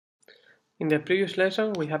In the previous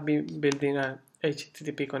lesson, we have been building a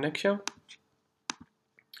HTTP connection.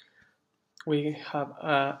 We have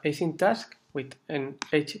a async task with an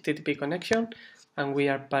HTTP connection, and we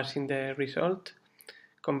are passing the result,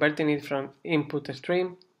 converting it from input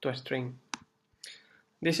stream to a string.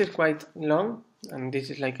 This is quite long, and this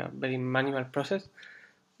is like a very manual process.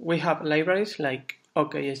 We have libraries like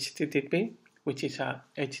OKHTTP, which is a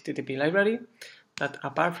HTTP library that,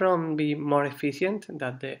 apart from being more efficient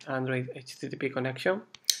than the Android HTTP connection,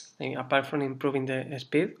 and apart from improving the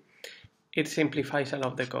speed, it simplifies a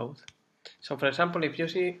lot of the code. So for example, if you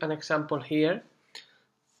see an example here,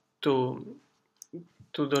 to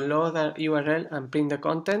download a URL and print the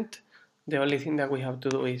content, the only thing that we have to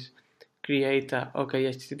do is create a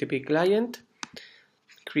OKHTTP client,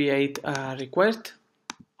 create a request,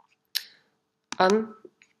 and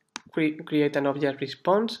create an object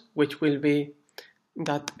response, which will be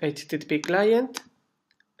that HTTP client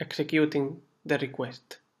executing the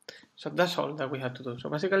request. So that's all that we have to do. So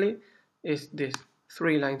basically, it's these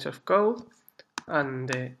 3 lines of code and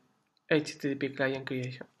the HTTP client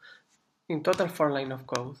creation. In total, 4 lines of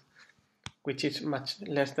code, which is much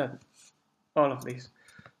less than all of this.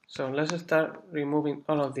 So let's start removing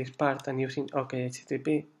all of this part and using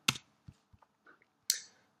OKHTTP.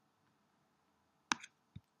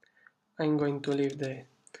 I'm going to leave the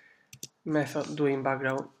method doing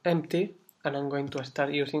background empty, and I'm going to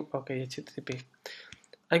start using OKHTTP.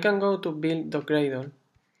 I can go to build.gradle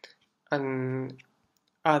and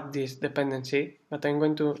add this dependency, but I'm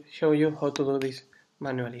going to show you how to do this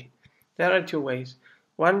manually. There are 2 ways.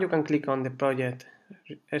 One, you can click on the project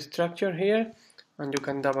structure here, and you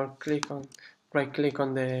can right click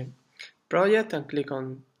on the project and click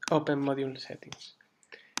on open module settings.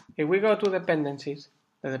 If we go to dependencies,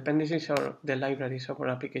 the dependencies are the libraries of our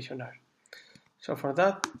application are. So for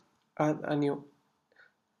that, add a new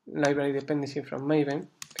library dependency from Maven,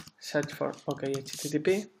 search for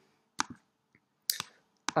OKHTTP,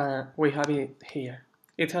 we have it here.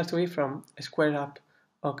 It has to be from Square App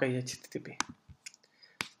OKHTTP,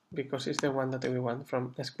 because it's the one that we want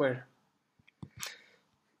from Square.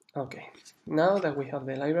 Okay, now that we have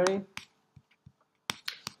the library,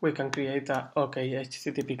 we can create a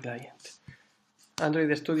OKHTTP client.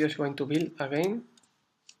 Android Studio is going to build again,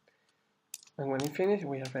 and when it finishes,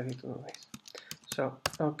 we are ready to do this. So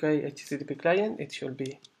OKHTTP client, it should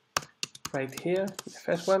be right here, the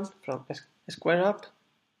first one from Square App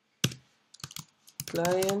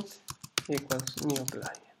client equals new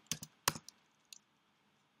client,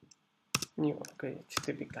 new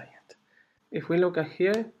OKHTTP client. If we look at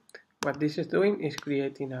here, what this is doing is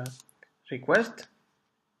creating a request.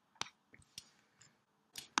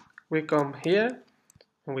 We come here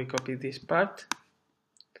and we copy this part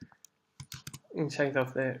inside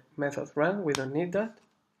of the method run. We don't need that.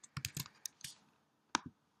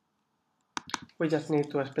 We just need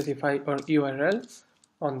to specify our URL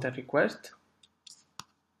on the request,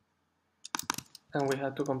 and we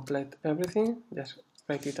have to complete everything. Just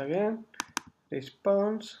write it again,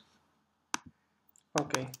 response.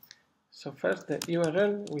 Okay, so first the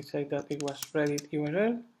URL, we say that it was Reddit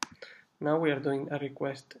URL. Now we are doing a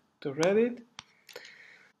request to Reddit.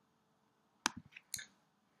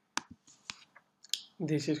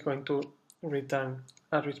 This is going to return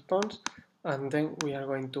a response, and then we are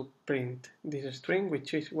going to print this string,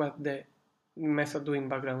 which is what the method doing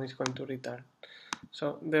background is going to return.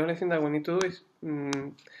 So the only thing that we need to do is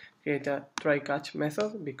create a try catch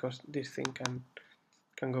method, because this thing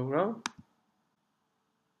can go wrong.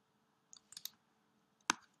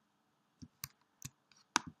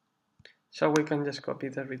 So we can just copy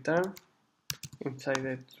the return inside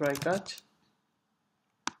the try catch,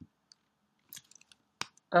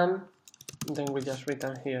 and then we just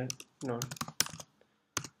return here null.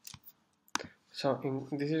 So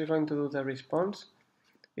this is going to do the response.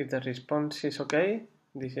 If the response is okay,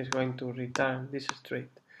 this is going to return this string,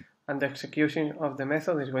 and the execution of the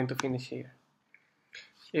method is going to finish here.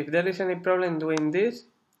 If there is any problem doing this,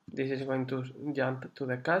 this is going to jump to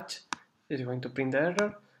the catch, it's going to print the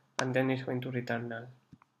error, and then it's going to return null.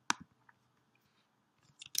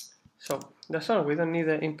 So that's all. We don't need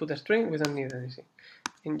the input string, we don't need anything.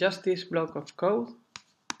 In just this block of code,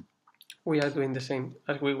 we are doing the same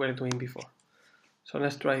as we were doing before. So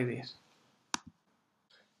let's try this.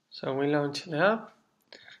 So we launch the app,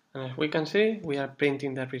 and as we can see, we are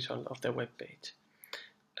printing the result of the web page.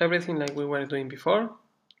 Everything like we were doing before,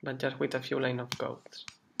 but just with a few lines of codes,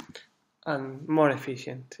 and more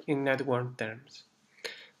efficient in network terms.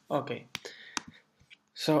 Okay,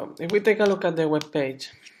 so if we take a look at the web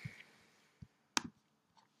page,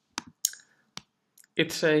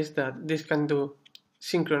 it says that this can do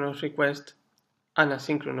synchronous request and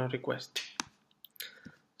asynchronous request.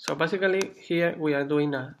 So basically here we are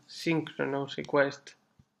doing a synchronous request,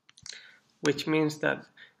 which means that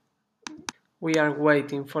we are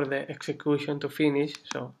waiting for the execution to finish.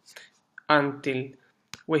 So until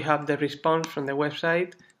we have the response from the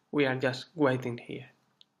website, we are just waiting here.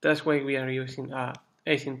 That's why we are using a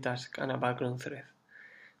async task and a background thread.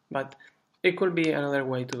 But it could be another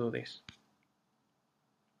way to do this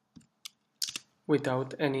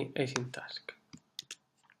without any async task.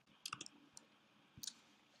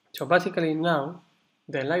 So basically now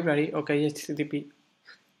the library OKHTTP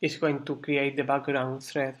is going to create the background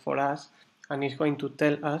thread for us, and it's going to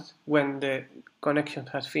tell us when the connection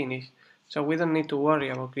has finished. So we don't need to worry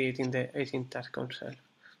about creating the async task ourselves.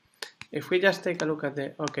 If we just take a look at the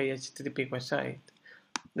OKHTTP website,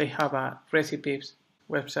 they have a recipes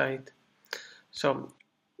website. So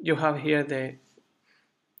you have here the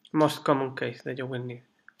most common case that you will need.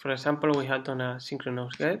 For example, we had done a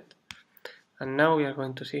synchronous get, and now we are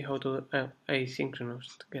going to see how to do a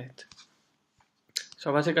synchronous get.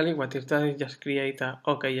 So basically what it does is just create a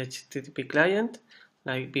OKHTTP client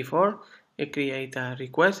like before. It creates a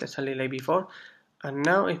request exactly like before, and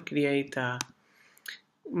now it creates a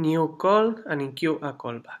new call and include a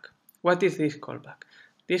callback. What is this callback?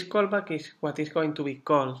 This callback is what is going to be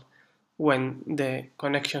called when the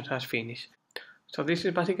connection has finished. So this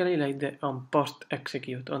is basically like the post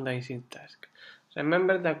execute on the async task.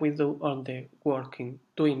 Remember that we do all the work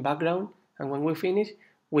doing background, and when we finish,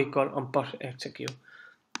 we call on post execute.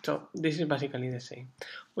 So this is basically the same.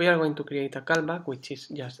 We are going to create a callback, which is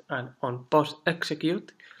just an on post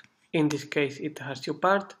execute. In this case, it has two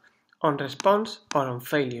parts: on response or on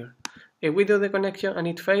failure. If we do the connection and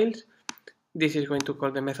it fails, this is going to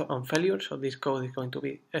call the method on failure, so this code is going to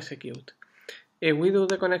be executed. If we do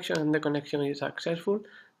the connection and the connection is successful,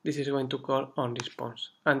 this is going to call on response,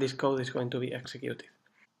 and this code is going to be executed.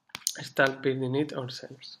 Start building it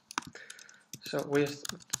ourselves. So we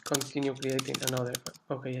continue creating another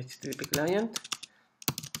OKHTTP client.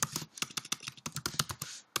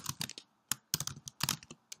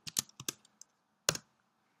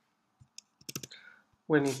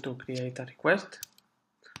 We need to create a request.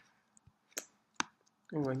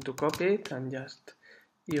 I'm going to copy it and just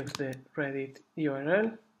use the Reddit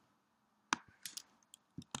URL.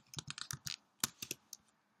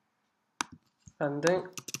 And then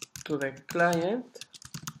to the client,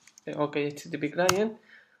 the OKHTTP client,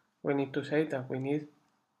 we need to say that we need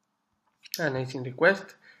an async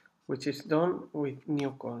request, which is done with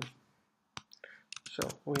new call. So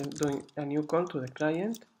we're doing a new call to the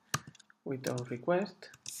client with our request,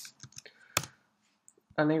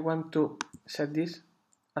 and I want to set this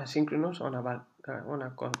asynchronous on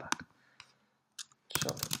a callback.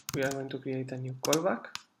 So we are going to create a new callback,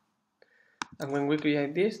 and when we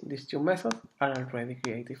create this, these two methods are already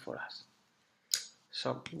created for us.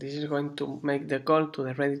 So this is going to make the call to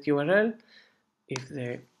the Reddit URL. If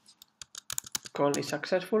the call is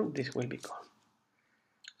successful, this will be called.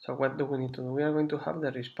 So what do we need to do? We are going to have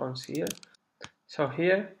the response here. So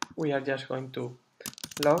here we are just going to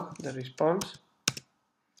log the response.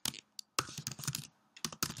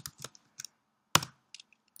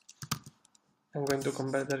 I'm going to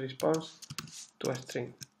convert the response to a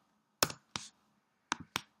string.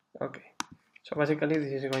 Okay, so basically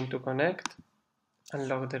this is going to connect and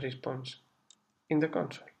log the response in the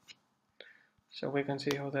console. So we can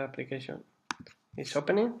see how the application is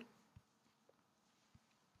opening.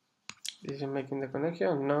 This is making the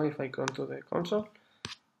connection. Now if I go to the console,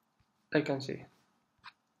 I can see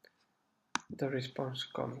the response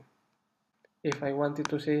coming. If I wanted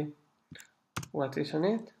to see what is on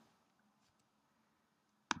it,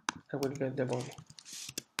 I will get the body.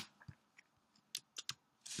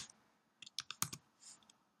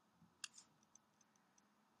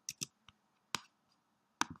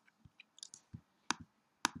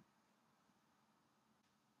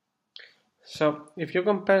 So if you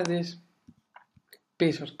compare this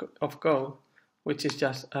piece of code, which is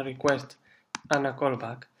just a request and a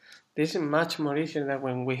callback, this is much more easier than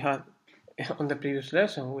when we had on the previous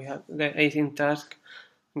lesson. We had the async task,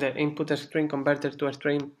 the input string converted to a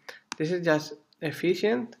string. This is just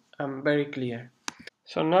efficient and very clear.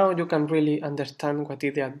 So now you can really understand what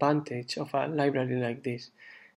is the advantage of a library like this.